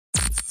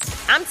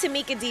I'm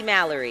Tamika D.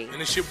 Mallory.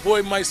 And it's your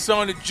boy, my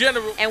son, the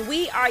General. And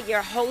we are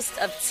your hosts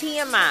of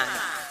TMI.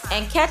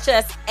 And catch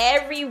us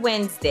every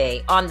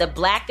Wednesday on the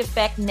Black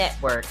Effect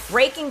Network,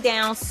 breaking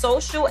down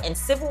social and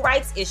civil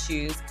rights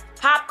issues,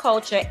 pop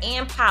culture,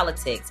 and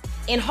politics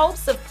in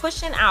hopes of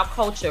pushing our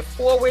culture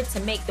forward to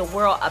make the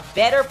world a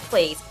better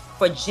place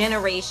for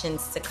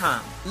generations to come.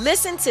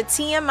 Listen to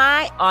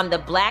TMI on the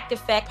Black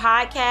Effect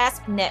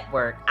Podcast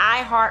Network,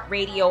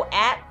 iHeartRadio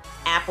app,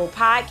 Apple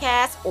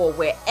Podcasts, or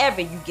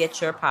wherever you get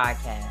your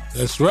podcasts.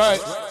 That's right.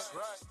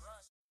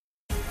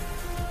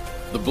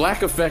 The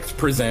Black Effect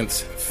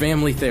presents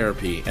Family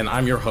Therapy, and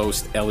I'm your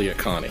host, Elliot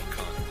Connie.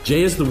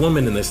 Jay is the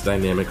woman in this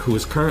dynamic who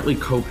is currently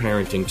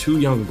co-parenting 2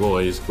 young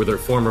boys with her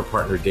former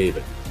partner,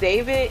 David.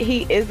 David,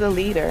 he is a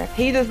leader.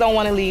 He just don't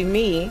want to leave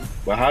me.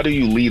 But how do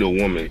you lead a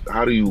woman?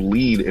 How do you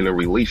lead in a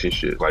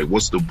relationship? Like,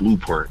 what's the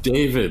blueprint?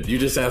 David, you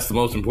just asked the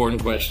most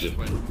important question.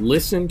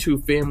 Listen to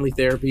Family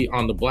Therapy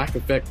on the Black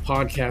Effect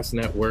Podcast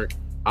Network,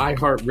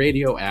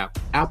 iHeartRadio app,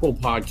 Apple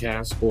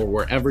Podcasts, or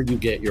wherever you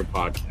get your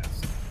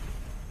podcasts.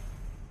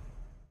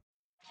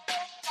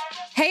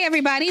 Hey,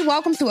 everybody.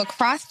 Welcome to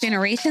Across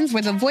Generations,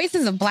 where the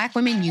voices of Black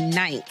women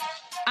unite.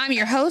 I'm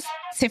your host,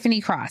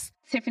 Tiffany Cross.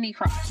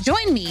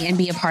 Join me and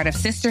be a part of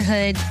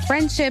sisterhood,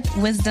 friendship,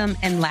 wisdom,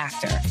 and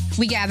laughter.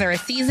 We gather a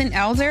seasoned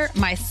elder,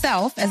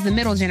 myself as the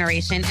middle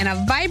generation, and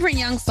a vibrant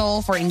young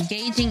soul for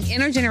engaging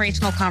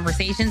intergenerational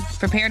conversations.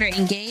 Prepare to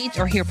engage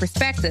or hear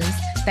perspectives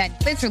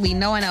that literally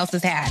no one else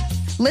has had.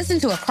 Listen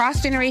to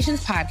Across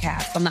Generations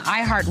podcast on the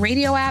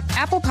iHeartRadio app,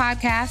 Apple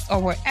Podcasts,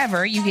 or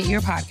wherever you get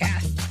your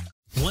podcasts.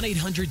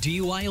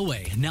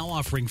 1-800-DUI-OA, now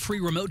offering free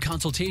remote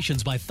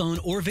consultations by phone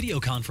or video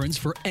conference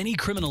for any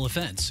criminal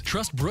offense.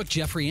 Trust Brooke,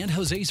 Jeffrey, and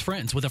Jose's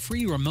friends with a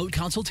free remote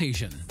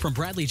consultation. From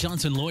Bradley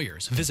Johnson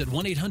Lawyers, visit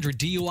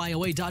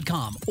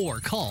 1-800-DUIOA.com or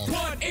call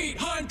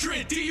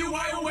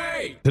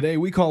 1-800-DUI-OA. Today,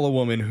 we call a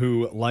woman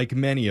who, like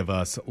many of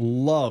us,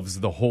 loves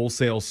the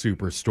wholesale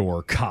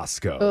superstore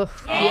Costco. Ugh,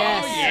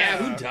 yes. Oh, yeah,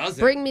 who doesn't?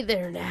 Bring me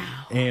there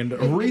now. And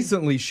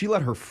recently, she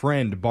let her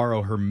friend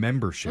borrow her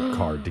membership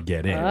card to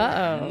get in.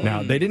 Uh-oh.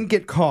 Now, they didn't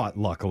get caught,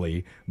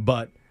 luckily,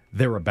 but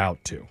they're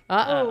about to.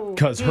 Uh-oh.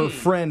 Because her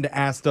friend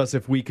asked us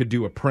if we could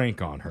do a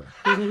prank on her.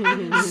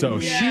 So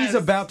she's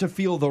about to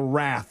feel the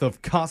wrath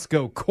of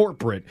Costco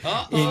corporate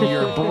in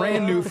your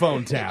brand new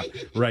phone tap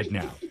right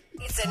now.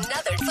 It's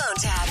another phone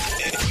tap.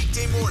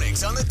 Weekday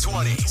mornings on the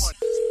 20s.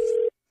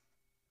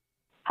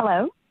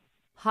 Hello?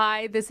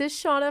 Hi, this is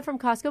Shauna from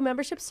Costco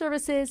Membership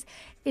Services.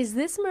 Is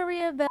this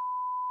Maria Vela?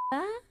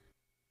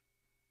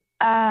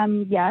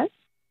 Yes.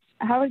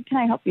 How can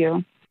I help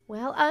you?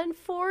 Well,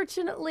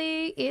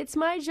 unfortunately, it's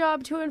my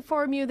job to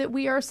inform you that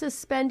we are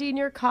suspending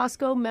your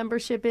Costco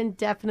membership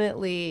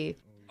indefinitely.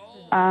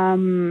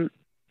 I'm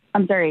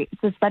sorry,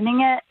 suspending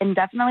it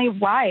indefinitely?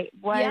 Why?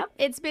 What? Yep,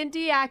 it's been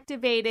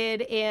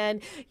deactivated,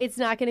 and it's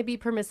not going to be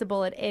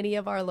permissible at any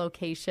of our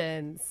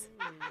locations.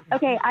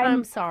 Okay,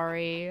 I'm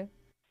sorry.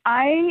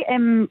 I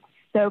am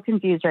so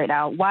confused right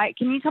now. Why?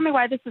 Can you tell me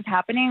why this is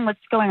happening? What's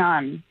going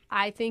on?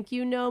 I think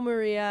you know,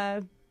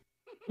 Maria.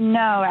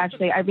 No,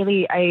 actually, I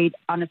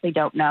honestly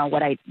don't know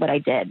what I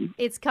did.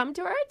 It's come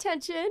to our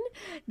attention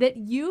that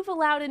you've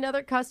allowed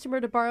another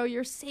customer to borrow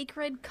your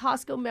sacred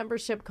Costco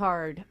membership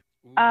card.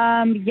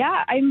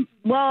 Yeah,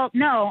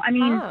 no, I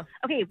mean,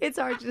 okay. It's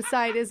hard to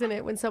decide, isn't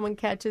it, when someone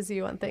catches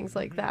you on things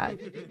like that?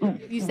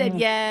 You said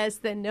yes,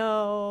 then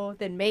no,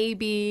 then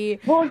maybe.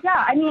 Well,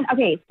 yeah, I mean,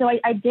 okay, so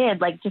I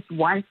did, like, just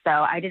once,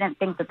 though. I didn't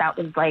think that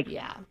was, like,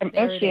 an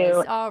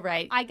issue. All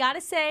right. I gotta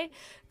say,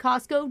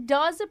 Costco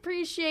does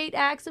appreciate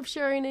acts of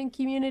sharing and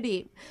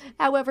community.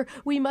 However,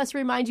 we must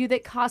remind you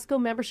that Costco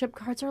membership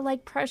cards are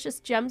like precious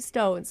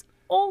gemstones,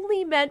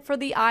 only meant for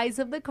the eyes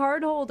of the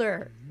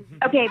cardholder.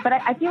 Okay, but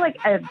I feel like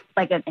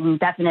an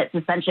indefinite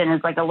suspension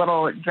is like a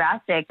little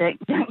drastic,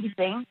 don't you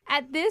think?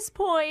 At this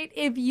point,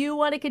 if you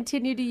want to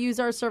continue to use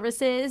our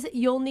services,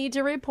 you'll need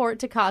to report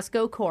to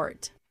Costco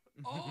Court.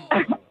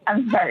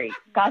 I'm sorry,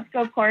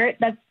 Costco Court?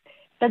 That's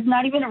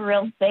not even a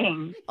real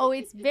thing. Oh,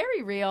 it's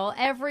very real.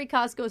 Every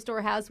Costco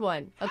store has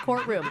one. A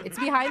courtroom. It's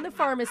behind the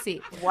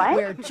pharmacy. What?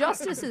 Where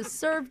justice is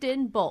served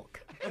in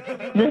bulk.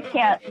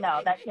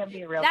 That can't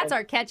be real. That's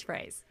our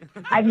catchphrase.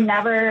 I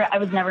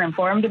was never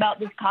informed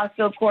about this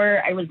Costco court.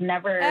 I was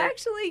never.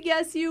 Actually,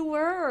 yes, you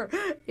were.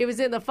 It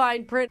was in the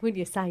fine print when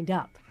you signed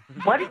up.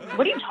 What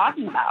are you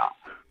talking about?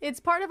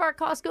 It's part of our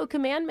Costco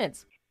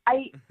commandments.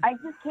 I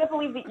just can't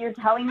believe that you're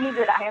telling me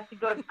that I have to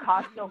go to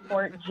Costco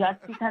court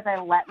just because I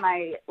let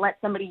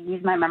somebody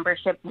use my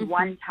membership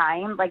one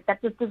time. Like,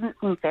 that just doesn't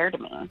seem fair to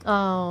me.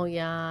 Oh,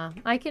 yeah.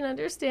 I can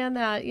understand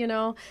that,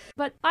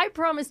 But I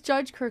promise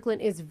Judge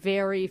Kirkland is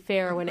very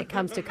fair when it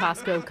comes to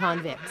Costco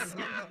convicts.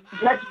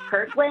 Judge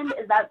Kirkland?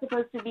 Is that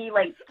supposed to be,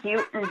 like,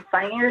 cute and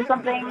funny or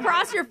something?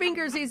 Cross your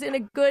fingers he's in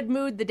a good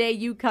mood the day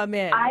you come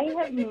in. I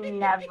have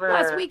never...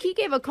 Last week he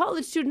gave a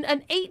college student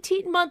an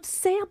 18-month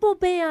sample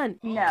ban.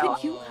 No.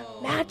 Can you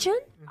imagine?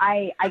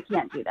 I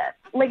can't do this.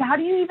 Like, how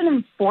do you even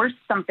enforce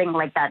something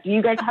like that? Do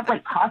you guys have,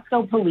 like,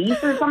 Costco police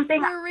or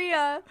something?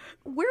 Maria,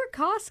 we're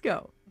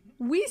Costco.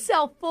 We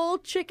sell full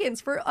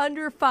chickens for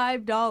under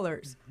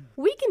 $5.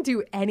 We can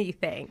do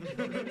anything.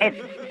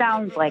 It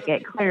sounds like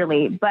it,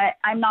 clearly, but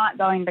I'm not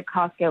going to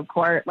Costco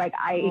court.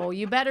 Oh,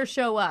 you better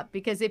show up,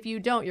 because if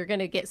you don't, you're going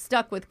to get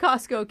stuck with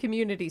Costco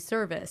Community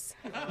Service.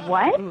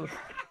 What? Oof.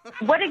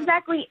 What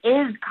exactly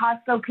is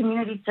Costco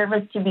Community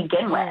Service to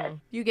begin with?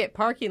 You get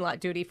parking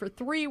lot duty for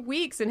 3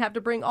 weeks and have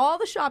to bring all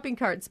the shopping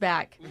carts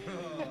back.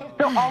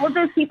 So all of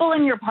those people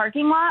in your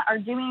parking lot are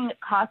doing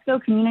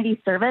Costco Community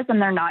Service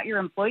and they're not your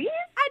employees?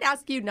 I'd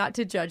ask you not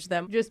to judge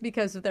them just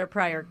because of their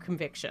prior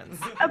convictions.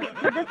 Okay,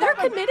 so they're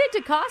committed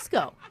to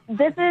Costco.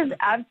 This is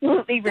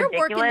absolutely ridiculous. They're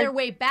working their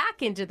way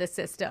back into the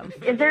system.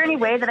 Is there any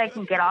way that I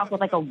can get off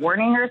with a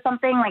warning or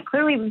something?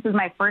 Clearly this is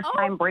my first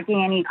time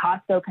breaking any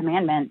Costco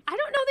commandments. I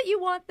don't know that you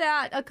want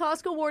that. A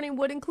Costco warning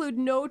would include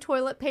no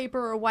toilet paper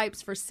or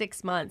wipes for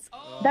 6 months.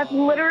 That's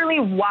literally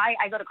why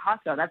I go to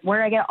Costco. That's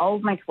where I get all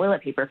of my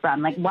toilet paper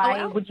from.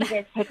 Why would you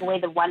guys take away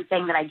the one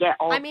thing that I get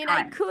all the time?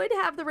 I could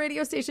have the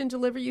radio station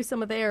deliver you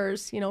some of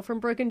theirs,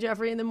 from Brooke and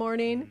Jeffrey in the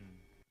morning.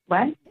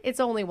 What? It's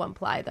only 1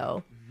 ply,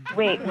 though.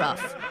 Wait,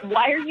 rough.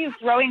 Why are you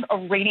throwing a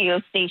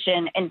radio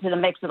station into the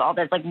mix with all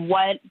this?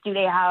 What do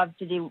they have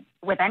to do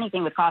with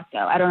anything with Costco?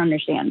 I don't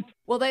understand.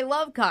 Well, they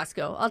love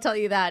Costco. I'll tell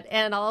you that.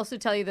 And I'll also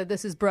tell you that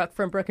this is Brooke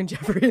from Brooke and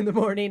Jeffrey in the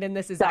morning, and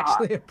this is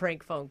actually a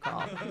prank phone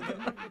call.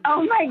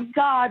 Oh, my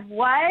God.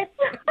 What?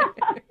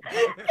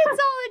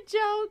 It's all a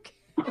joke.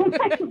 Oh,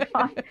 my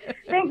God.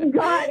 Thank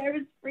God. I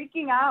was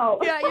freaking out.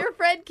 Yeah, your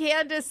friend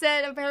Candace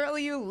said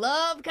apparently you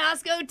love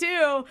Costco,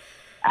 too.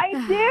 I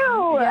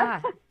do.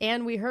 Yeah.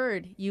 And we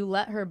heard you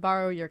let her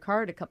borrow your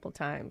card a couple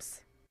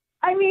times.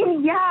 I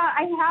mean, yeah,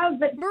 I have,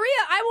 but...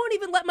 Maria, I won't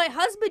even let my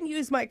husband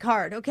use my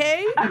card,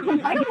 okay? I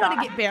don't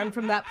want to get banned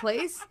from that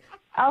place.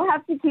 I'll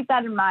have to keep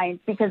that in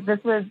mind, because this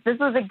was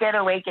a good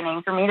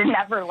awakening for me to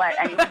never let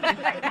anyone use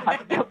my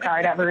Costco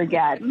card ever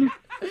again.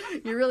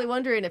 You're really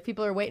wondering if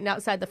people are waiting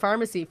outside the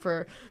pharmacy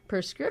for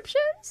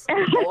prescriptions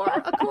or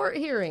a court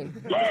hearing.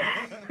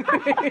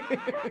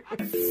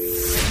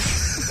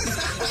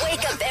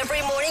 Wake up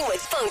every morning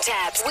with phone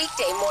taps.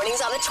 Weekday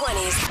mornings on the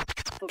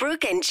 20s.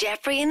 Brooke and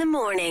Jeffrey in the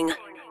morning.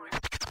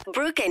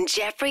 Brooke and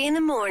Jeffrey in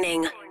the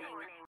morning.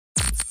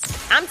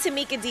 I'm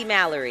Tamika D.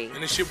 Mallory.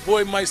 And it's your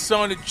boy, my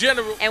son, the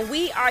General. And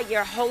we are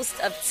your hosts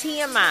of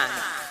TMI.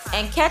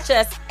 And catch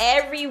us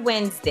every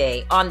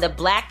Wednesday on the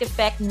Black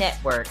Effect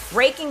Network,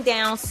 breaking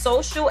down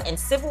social and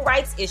civil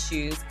rights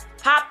issues,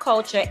 pop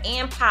culture,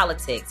 and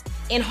politics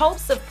in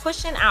hopes of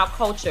pushing our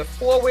culture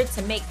forward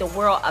to make the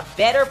world a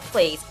better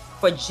place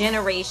for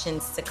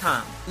generations to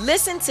come.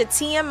 Listen to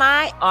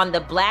TMI on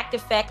the Black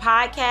Effect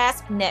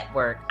Podcast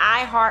Network,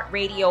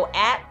 iHeartRadio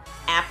app,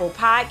 Apple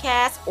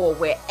Podcasts, or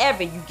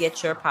wherever you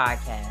get your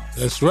podcasts.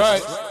 That's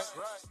right.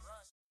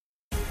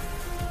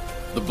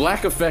 The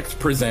Black Effect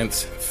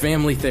presents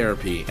Family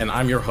Therapy, and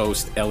I'm your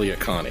host, Elliot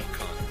Connie.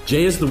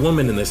 Jay is the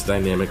woman in this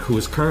dynamic who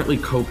is currently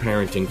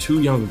co-parenting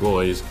 2 young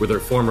boys with her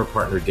former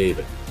partner,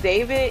 David.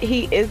 David,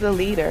 he is a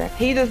leader.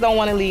 He just don't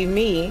want to leave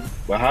me.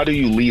 But how do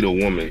you lead a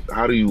woman?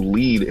 How do you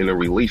lead in a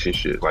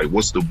relationship?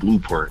 What's the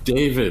blueprint?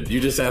 David, you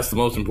just asked the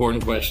most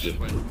important question.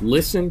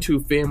 Listen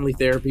to Family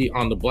Therapy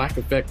on the Black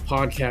Effect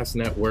Podcast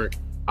Network,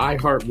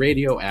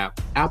 iHeartRadio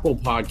app, Apple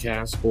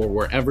Podcasts, or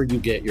wherever you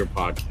get your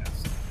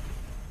podcasts.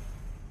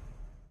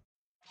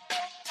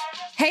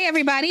 Hey,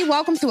 everybody.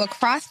 Welcome to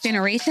Across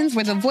Generations,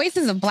 where the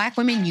voices of Black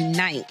women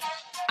unite.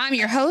 I'm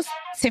your host,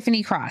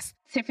 Tiffany Cross.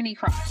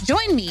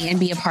 Join me and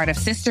be a part of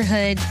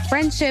sisterhood,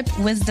 friendship,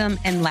 wisdom,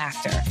 and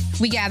laughter.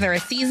 We gather a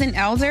seasoned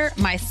elder,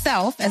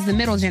 myself as the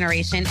middle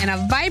generation, and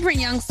a vibrant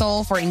young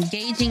soul for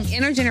engaging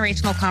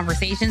intergenerational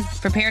conversations.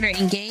 Prepare to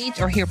engage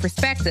or hear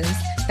perspectives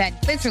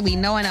that literally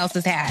no one else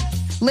has had.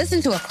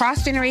 Listen to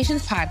Across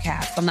Generations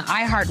podcast on the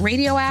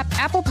iHeartRadio app,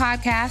 Apple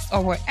Podcasts,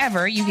 or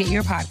wherever you get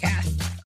your podcasts.